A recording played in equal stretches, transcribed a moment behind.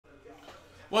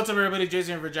What's up, everybody?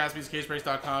 Jason here for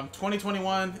JaspysCaseBreaks.com.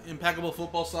 2021 Impeccable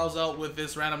Football sells out with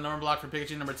this random number block for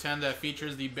Pikachu number 10 that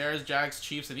features the Bears, Jags,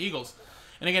 Chiefs, and Eagles.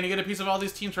 And again, you get a piece of all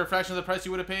these teams for a fraction of the price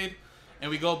you would have paid. And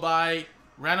we go by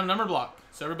random number block.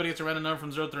 So everybody gets a random number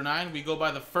from 0 through 9. We go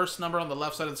by the first number on the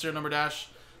left side of the serial number dash.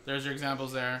 There's your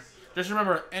examples there. Just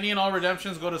remember, any and all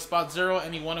redemptions go to spot 0.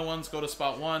 Any 1-on-1s go to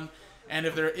spot 1. And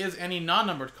if there is any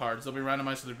non-numbered cards, they'll be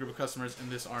randomized to the group of customers in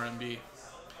this RNB.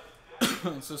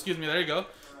 So excuse me, there you go.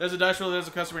 There's a dice roll, there's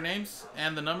the customer names,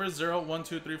 and the numbers 0, 1,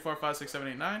 2, 3, 4, 5, 6, 7,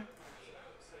 8, 9.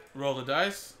 Roll the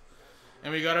dice.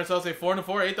 And we got ourselves a 4 and a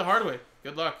 4, 8 the hard way.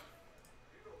 Good luck.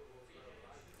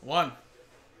 1,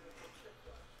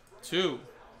 2,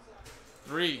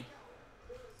 3,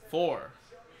 4,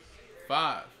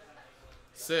 5,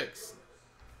 6,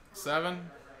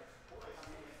 7,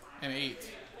 and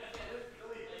 8.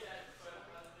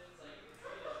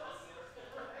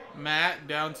 Matt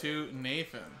down to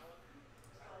Nathan.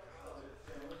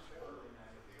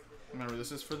 Remember,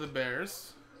 this is for the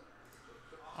Bears.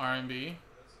 RNB.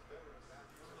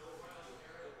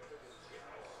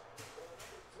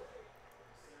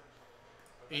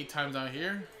 Eight times out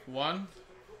here. 1,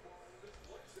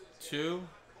 2,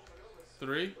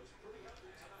 3,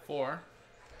 4,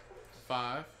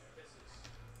 5,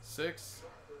 6,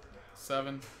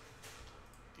 7,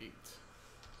 8.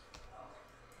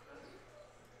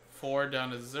 4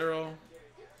 down to 0.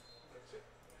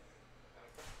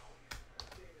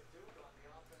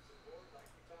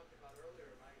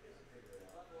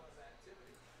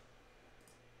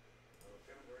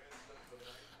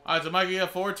 Alright, so Mikey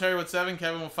got 4, Terry with 7,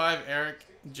 Kevin with 5, Eric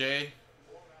J,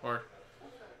 or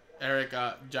Eric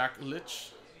Jack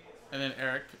Lich, and then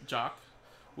Eric Jock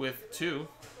with 2.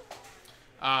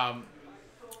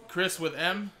 Chris with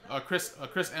M, Chris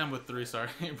M with 3, sorry.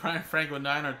 Brian Frank with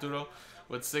 9, Arturo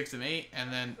with 6 and 8,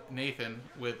 and then Nathan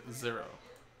with 0.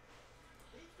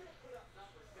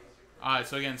 Alright,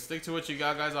 so again, stick to what you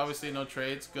got, guys. Obviously, no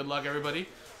trades. Good luck, everybody.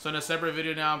 So in a separate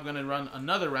video now, I'm going to run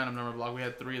another random number block. We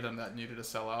had 3 of them that needed to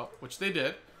sell out, which they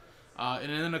did.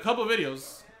 And in a couple of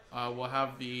videos, we'll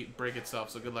have the break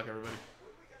itself. So good luck, everybody.